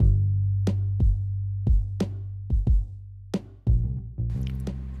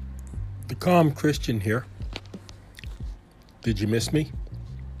Calm Christian here. Did you miss me?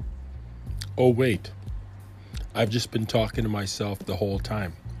 Oh, wait. I've just been talking to myself the whole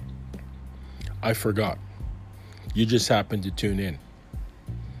time. I forgot. You just happened to tune in.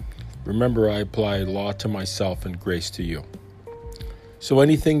 Remember, I apply law to myself and grace to you. So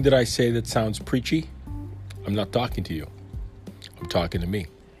anything that I say that sounds preachy, I'm not talking to you. I'm talking to me.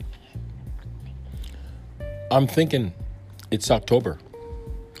 I'm thinking it's October.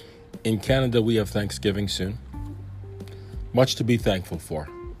 In Canada, we have Thanksgiving soon. Much to be thankful for.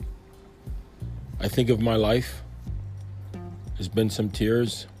 I think of my life. There's been some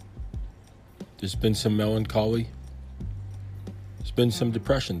tears. There's been some melancholy. There's been some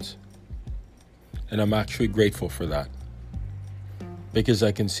depressions. And I'm actually grateful for that. Because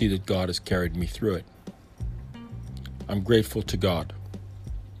I can see that God has carried me through it. I'm grateful to God.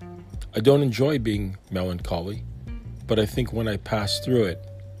 I don't enjoy being melancholy, but I think when I pass through it,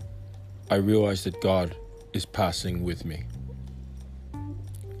 I realize that God is passing with me.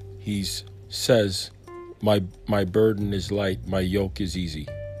 He says, my burden is light, my yoke is easy.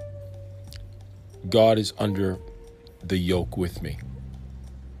 God is under the yoke with me.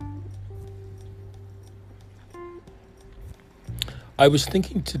 I was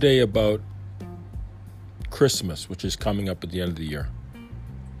thinking today about Christmas, which is coming up at the end of the year.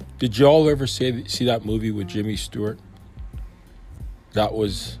 Did you all ever see that movie with Jimmy Stewart?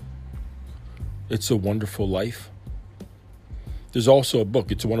 It's a Wonderful Life. There's also a book,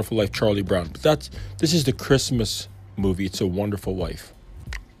 It's a Wonderful Life, Charlie Brown. But this is the Christmas movie, It's a Wonderful Life.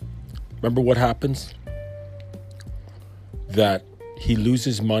 Remember what happens? That he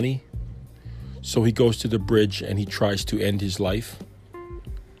loses money, so he goes to the bridge and he tries to end his life.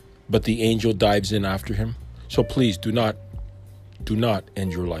 But the angel dives in after him. So please do not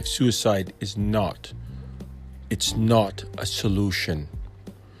end your life. Suicide is not a solution.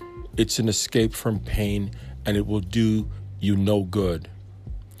 It's an escape from pain, and it will do you no good.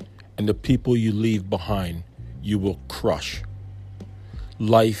 And the people you leave behind, you will crush.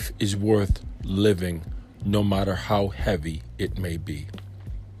 Life is worth living, no matter how heavy it may be.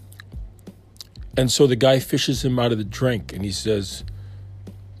 And so the guy fishes him out of the drink, and he says,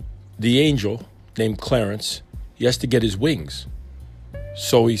 the angel, named Clarence, he has to get his wings.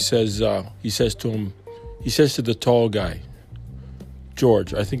 So he says to the tall guy,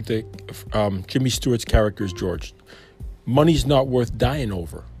 George, I think that Jimmy Stewart's character is George. Money's not worth dying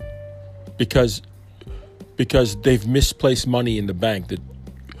over because they've misplaced money in the bank that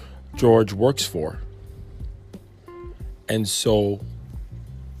George works for. And so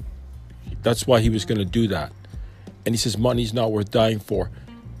that's why he was going to do that. And he says, money's not worth dying for.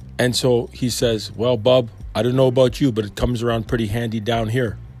 And so he says, well, bub, I don't know about you, but it comes around pretty handy down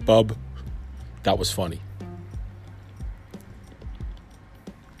here, bub. That was funny.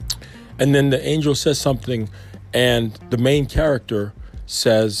 And then the angel says something, and the main character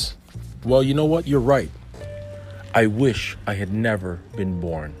says, well, you know what? You're right. I wish I had never been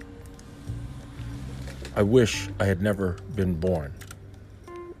born. I wish I had never been born.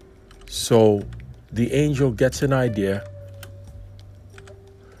 So the angel gets an idea,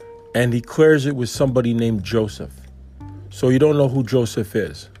 and he clears it with somebody named Joseph. So you don't know who Joseph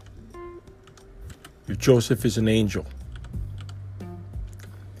is. Joseph is an angel.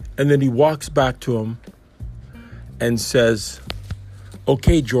 And then he walks back to him and says,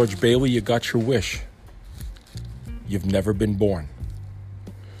 okay, George Bailey, you got your wish. You've never been born.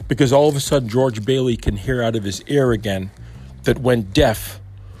 Because all of a sudden, George Bailey can hear out of his ear again that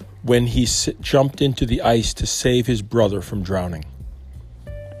when he jumped into the ice to save his brother from drowning.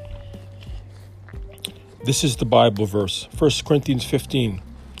 This is the Bible verse, 1 Corinthians 15,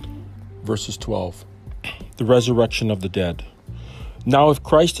 verses 12. The resurrection of the dead. Now, if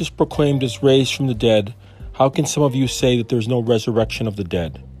Christ is proclaimed as raised from the dead, how can some of you say that there's no resurrection of the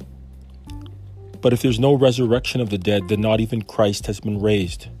dead? But if there's no resurrection of the dead, then not even Christ has been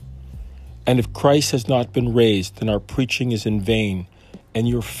raised. And if Christ has not been raised, then our preaching is in vain, and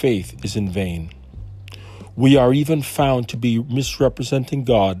your faith is in vain. We are even found to be misrepresenting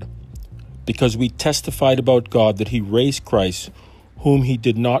God, because we testified about God that he raised Christ, whom he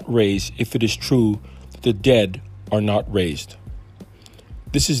did not raise, if it is true that the dead are not raised.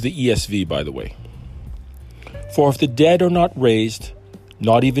 This is the ESV, by the way. For if the dead are not raised,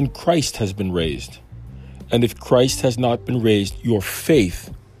 not even Christ has been raised. And if Christ has not been raised, your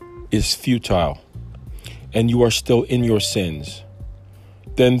faith is futile, and you are still in your sins.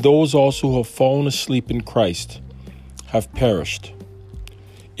 Then those also who have fallen asleep in Christ have perished.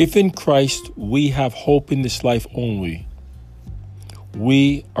 If in Christ we have hope in this life only,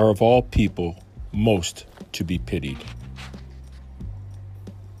 we are of all people most to be pitied.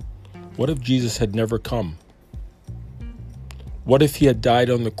 What if Jesus had never come? What if he had died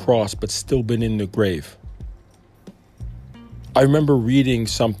on the cross but still been in the grave? I remember reading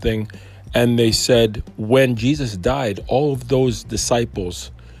something and they said when Jesus died, all of those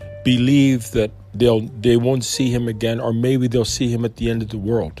disciples believe that they won't see him again, or maybe they'll see him at the end of the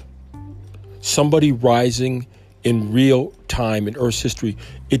world. Somebody rising in real time in Earth's history,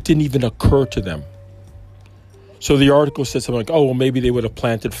 it didn't even occur to them. So the article said something like, oh, well, maybe they would have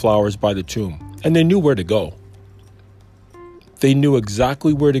planted flowers by the tomb. And they knew where to go. They knew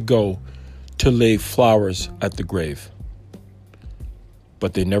exactly where to go to lay flowers at the grave.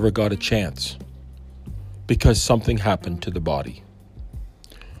 But they never got a chance because something happened to the body.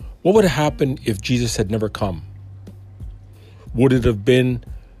 What would have happened if Jesus had never come? Would it have been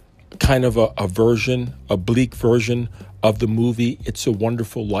kind of a bleak version of the movie It's a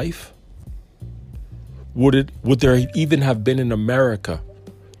Wonderful Life? Would there even have been in America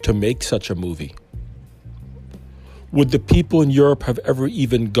to make such a movie? Would the people in Europe have ever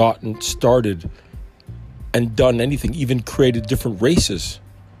even gotten started and done anything, even created different races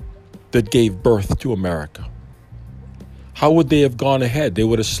that gave birth to America? How would they have gone ahead? They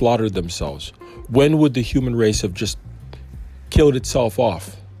would have slaughtered themselves. When would the human race have just killed itself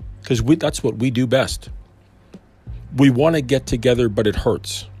off? Because that's what we do best. We want to get together, but it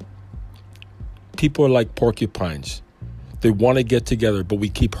hurts. People are like porcupines. They want to get together, but we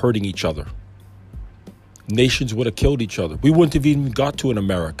keep hurting each other. Nations would have killed each other. We wouldn't have even got to an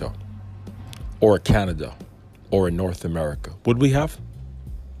America or a Canada or a North America. Would we have?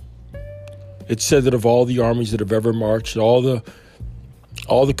 It said that of all the armies that have ever marched, all the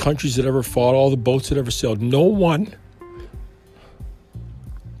countries that ever fought, all the boats that ever sailed, no one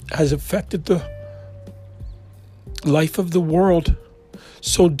has affected the life of the world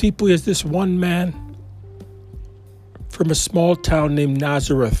so deeply as this one man from a small town named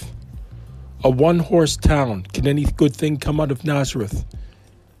Nazareth, a one-horse town. Can any good thing come out of Nazareth?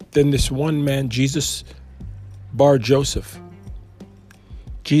 Then this one man, Jesus bar Joseph,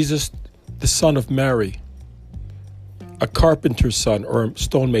 Jesus, the son of Mary, a carpenter's son or a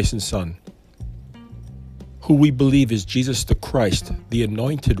stonemason's son, who we believe is Jesus the Christ, the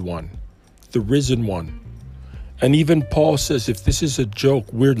anointed one, the risen one. And even Paul says, if this is a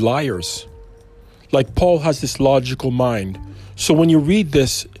joke, we're liars. Like Paul has this logical mind. So when you read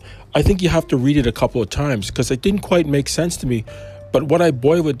this, I think you have to read it a couple of times because it didn't quite make sense to me. But what I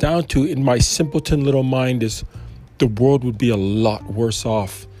boil it down to in my simpleton little mind is the world would be a lot worse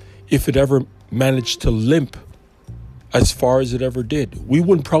off if it ever managed to limp as far as it ever did. We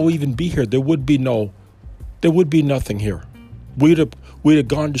wouldn't probably even be here. There would be nothing here. We'd have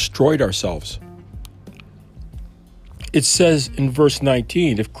gone destroyed ourselves. It says in verse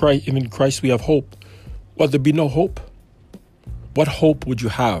 19, if in Christ we have hope, well, there'd be no hope. What hope would you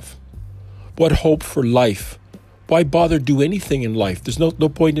have? What hope for life? Why bother do anything in life? There's no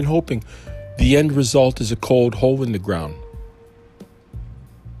point in hoping. The end result is a cold hole in the ground.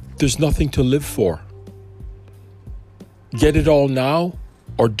 There's nothing to live for. Get it all now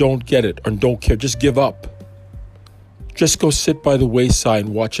or don't get it or don't care. Just give up. Just go sit by the wayside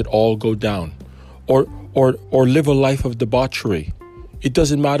and watch it all go down. Or live a life of debauchery. It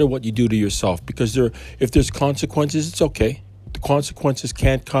doesn't matter what you do to yourself because if there's consequences, it's okay. The consequences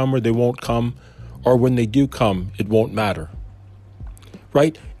can't come or they won't come. Or when they do come, it won't matter.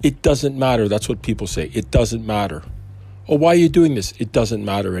 Right? It doesn't matter. That's what people say. It doesn't matter. Oh, why are you doing this? It doesn't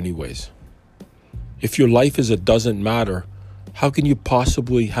matter anyways. If your life is a doesn't matter, how can you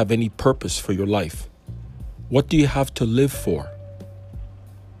possibly have any purpose for your life? What do you have to live for?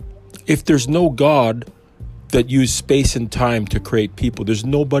 If there's no God that used space and time to create people, there's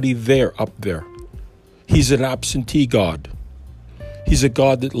nobody there up there. He's an absentee God. He's a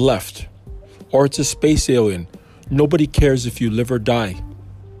God that left. Or it's a space alien. Nobody cares if you live or die.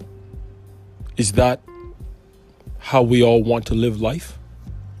 Is that how we all want to live life?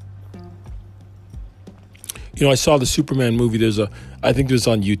 You know, I saw the Superman movie. I think it was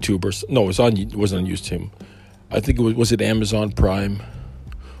on YouTube it wasn't on YouTube. I think was it Amazon Prime?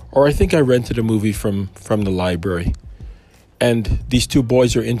 Or I think I rented a movie from the library. And these two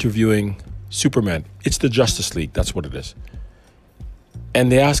boys are interviewing Superman. It's the Justice League. That's what it is. And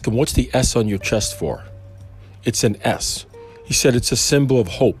they ask him, what's the S on your chest for? It's an S. He said it's a symbol of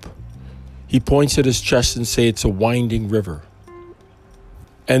hope. He points at his chest and say it's a winding river.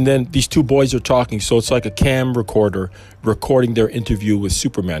 And then these two boys are talking. So it's like a cam recorder recording their interview with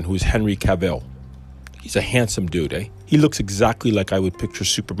Superman, who is Henry Cavill. He's a handsome dude, eh? He looks exactly like I would picture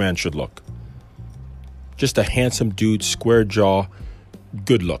Superman should look. Just a handsome dude, square jaw,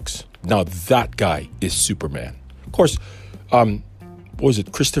 good looks. Now that guy is Superman. Of course, what was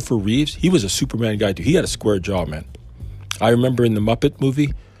it, Christopher Reeves? He was a Superman guy too. He had a square jaw, man. I remember in the Muppet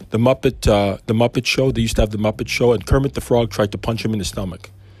movie, the Muppet Show, they used to have the Muppet Show, and Kermit the Frog tried to punch him in the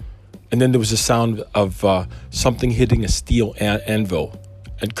stomach. And then there was a sound of something hitting a steel anvil.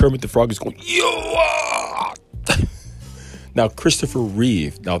 And Kermit the Frog is going, "You!" Now, Christopher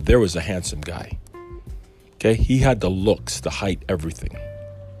Reeve, now there was a handsome guy. Okay, he had the looks, the height, everything.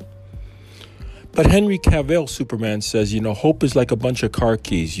 But Henry Cavill, Superman, says, hope is like a bunch of car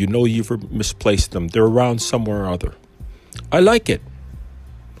keys. You know you've misplaced them. They're around somewhere or other. I like it.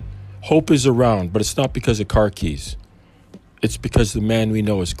 Hope is around, but it's not because of car keys. It's because the man we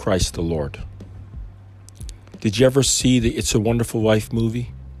know is Christ the Lord. Did you ever see the It's a Wonderful Life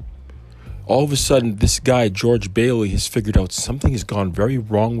movie? All of a sudden, this guy, George Bailey, has figured out something has gone very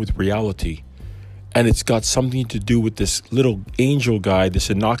wrong with reality. And it's got something to do with this little angel guy, this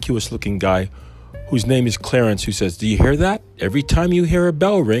innocuous-looking guy, whose name is Clarence, who says, "Do you hear that? Every time you hear a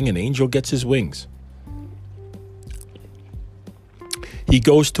bell ring, an angel gets his wings." He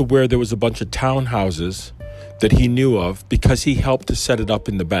goes to where there was a bunch of townhouses that he knew of because he helped to set it up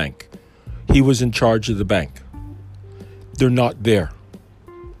in the bank. He was in charge of the bank. They're not there.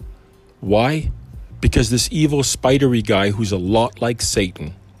 Why? Because this evil spidery guy who's a lot like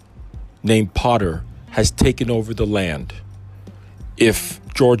Satan, named Potter, has taken over the land. If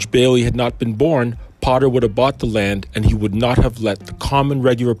George Bailey had not been born, Potter would have bought the land and he would not have let the common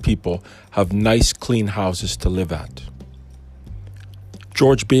regular people have nice clean houses to live at.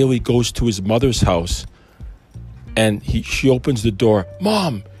 George Bailey goes to his mother's house and she opens the door.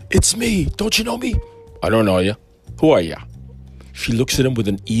 "Mom, it's me. Don't you know me?" "I don't know you. Who are you?" She looks at him with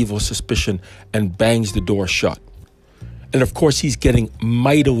an evil suspicion and bangs the door shut. And of course, he's getting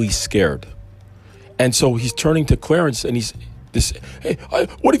mightily scared. And so he's turning to Clarence and "Hey,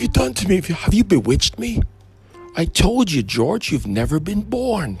 what have you done to me? Have you bewitched me? I told you, George, you've never been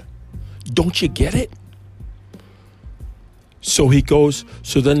born. Don't you get it?" So he goes,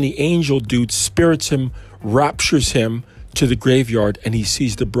 so then the angel dude spirits him, raptures him to the graveyard, and he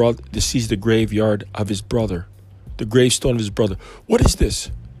sees the graveyard of his brother, the gravestone of his brother. "What is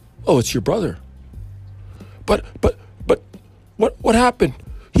this?" "Oh, it's your brother." But what happened?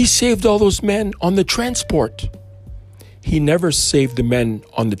 He saved all those men on the transport." "He never saved the men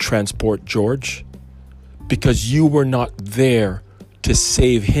on the transport, George, because you were not there to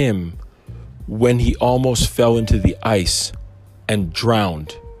save him when he almost fell into the ice and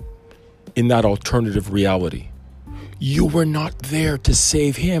drowned in that alternative reality. You were not there to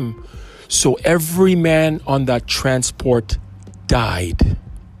save him. So every man on that transport died.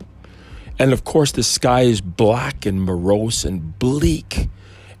 And of course, the sky is black and morose and bleak.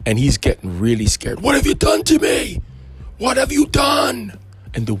 And he's getting really scared. "What have you done to me? What have you done?"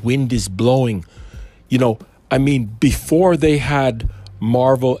 And the wind is blowing. Before they had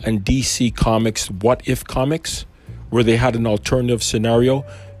Marvel and DC Comics, What If Comics, where they had an alternative scenario,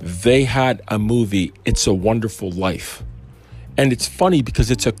 they had a movie, It's a Wonderful Life. And it's funny because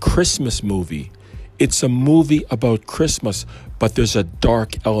it's a Christmas movie. It's a movie about Christmas, but there's a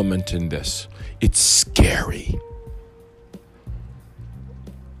dark element in this. It's scary.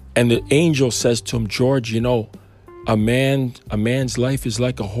 And the angel says to him, "George, a man's life is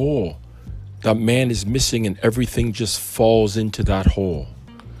like a hole. That man is missing and everything just falls into that hole.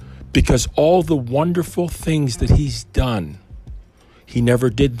 Because all the wonderful things that he's done, he never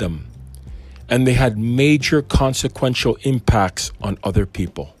did them. And they had major consequential impacts on other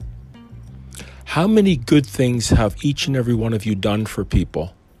people. How many good things have each and every one of you done for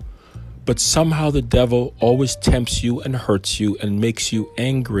people? But somehow the devil always tempts you and hurts you and makes you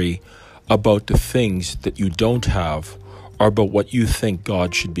angry about the things that you don't have or about what you think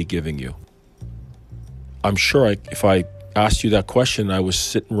God should be giving you. I'm sure if I asked you that question, I was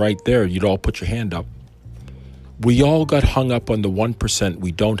sitting right there, you'd all put your hand up. We all got hung up on the 1%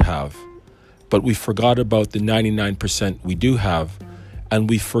 we don't have, but we forgot about the 99% we do have, and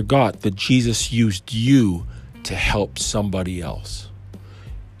we forgot that Jesus used you to help somebody else.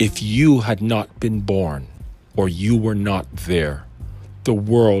 If you had not been born or you were not there, the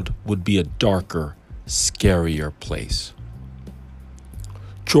world would be a darker, scarier place.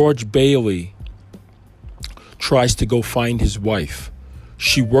 George Bailey tries to go find his wife.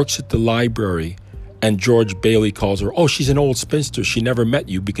 She works at the library, and George Bailey calls her, "Oh, she's an old spinster. She never met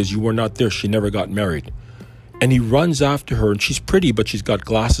you because you were not there. She never got married." And he runs after her, and she's pretty, but she's got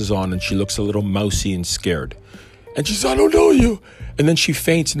glasses on, and she looks a little mousy and scared. And she says, "I don't know you." And then she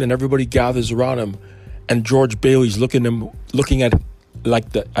faints, and then everybody gathers around him, and George Bailey's looking at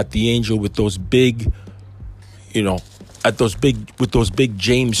the angel with those big, with those big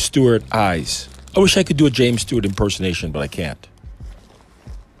James Stewart eyes. I wish I could do a James Stewart impersonation, but I can't.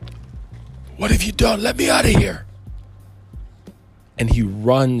 What have you done? Let me out of here. And he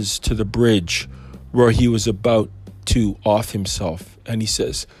runs to the bridge where he was about to off himself. And he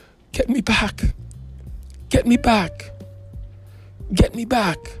says, get me back. Get me back. Get me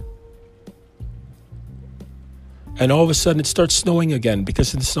back. And all of a sudden it starts snowing again,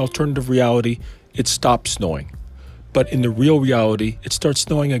 because in this alternative reality, it stops snowing. But in the real reality, it starts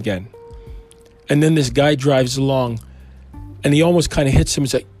snowing again. And then this guy drives along and he almost kind of hits him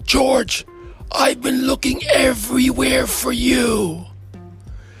and says, George, I've been looking everywhere for you.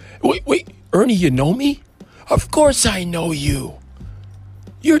 Wait, Ernie, you know me? Of course I know you.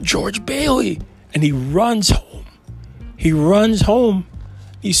 You're George Bailey. And he runs home. He runs home.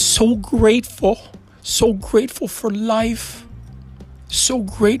 He's so grateful for life, so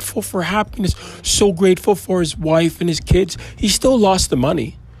grateful for happiness, so grateful for his wife and his kids. He still lost the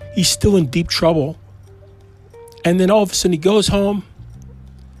money. He's still in deep trouble. And then all of a sudden he goes home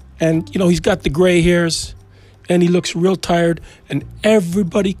and, he's got the gray hairs and he looks real tired, and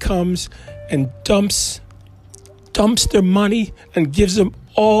everybody comes and dumps their money and gives him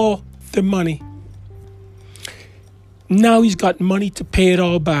all their money. Now he's got money to pay it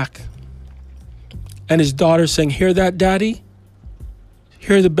all back. And his daughter's saying, hear that, Daddy?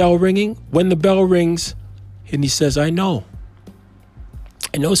 Hear the bell ringing? When the bell rings, and he says, I know,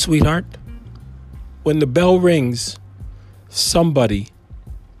 sweetheart. When the bell rings, somebody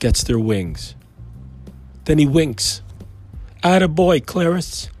gets their wings. Then he winks. Attaboy,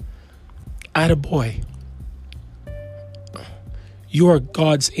 Clarice. Attaboy. You are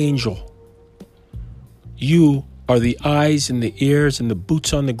God's angel. You are the eyes and the ears and the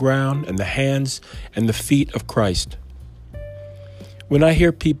boots on the ground and the hands and the feet of Christ. When I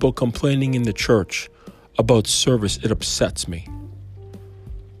hear people complaining in the church about service, it upsets me.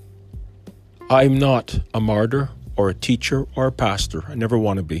 I'm not a martyr or a teacher or a pastor. I never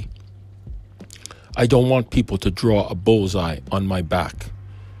want to be. I don't want people to draw a bullseye on my back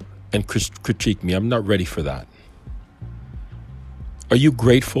and critique me. I'm not ready for that. Are you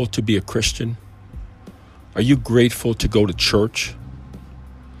grateful to be a Christian? Are you grateful to go to church?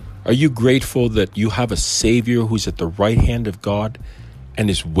 Are you grateful that you have a Savior who's at the right hand of God and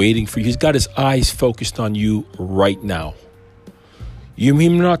is waiting for you? He's got his eyes focused on you right now. You may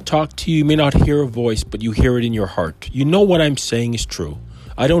not talk to you, you may not hear a voice, but you hear it in your heart. You know what I'm saying is true.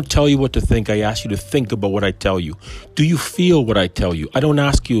 I don't tell you what to think. I ask you to think about what I tell you. Do you feel what I tell you? I don't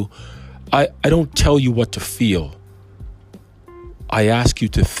ask you. I don't tell you what to feel. I ask you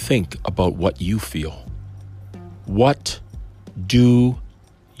to think about what you feel. What do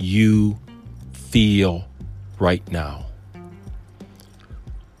you feel right now?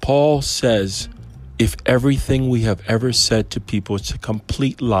 Paul says, if everything we have ever said to people is a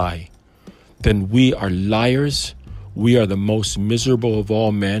complete lie, then we are liars. We are the most miserable of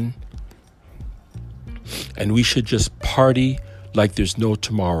all men. And we should just party like there's no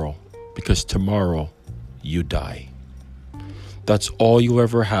tomorrow, because tomorrow you die. That's all you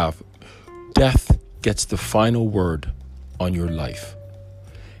ever have. Death gets the final word on your life.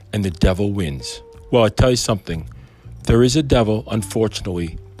 And the devil wins. Well, I tell you something. There is a devil,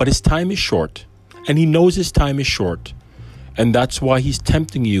 unfortunately, but his time is short. And he knows his time is short. And that's why he's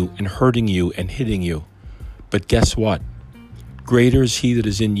tempting you and hurting you and hitting you. But guess what? Greater is he that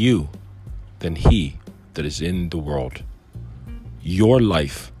is in you than he that is in the world. Your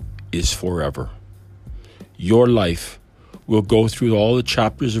life is forever. Your life will go through all the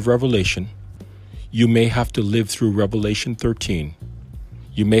chapters of Revelation. You may have to live through Revelation 13.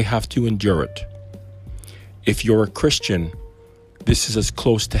 You may have to endure it. If you're a Christian, this is as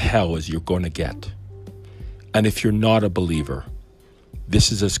close to hell as you're going to get. And if you're not a believer,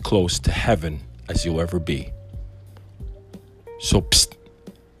 this is as close to heaven as you'll ever be. So,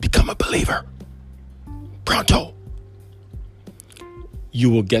 become a believer. Pronto. You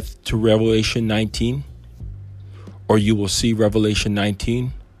will get to Revelation 19, or you will see Revelation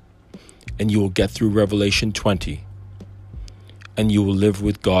 19, and you will get through Revelation 20, and you will live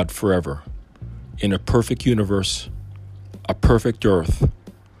with God forever in a perfect universe, a perfect earth,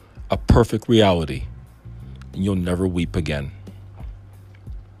 a perfect reality, and you'll never weep again.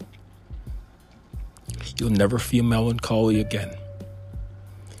 You'll never feel melancholy again.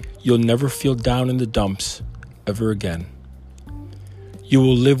 You'll never feel down in the dumps ever again. You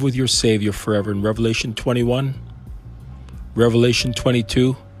will live with your Savior forever in Revelation 21, Revelation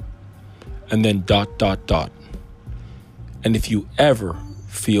 22, and then ... And if you ever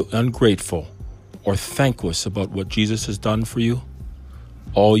feel ungrateful or thankless about what Jesus has done for you,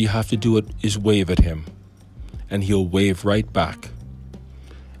 all you have to do is wave at him, and he'll wave right back.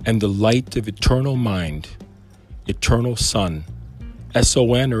 And the light of eternal mind, eternal sun,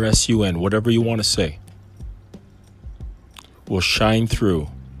 S-O-N or S-U-N, whatever you want to say, will shine through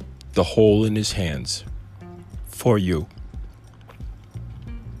the hole in his hands for you.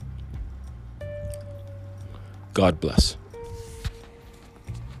 God bless.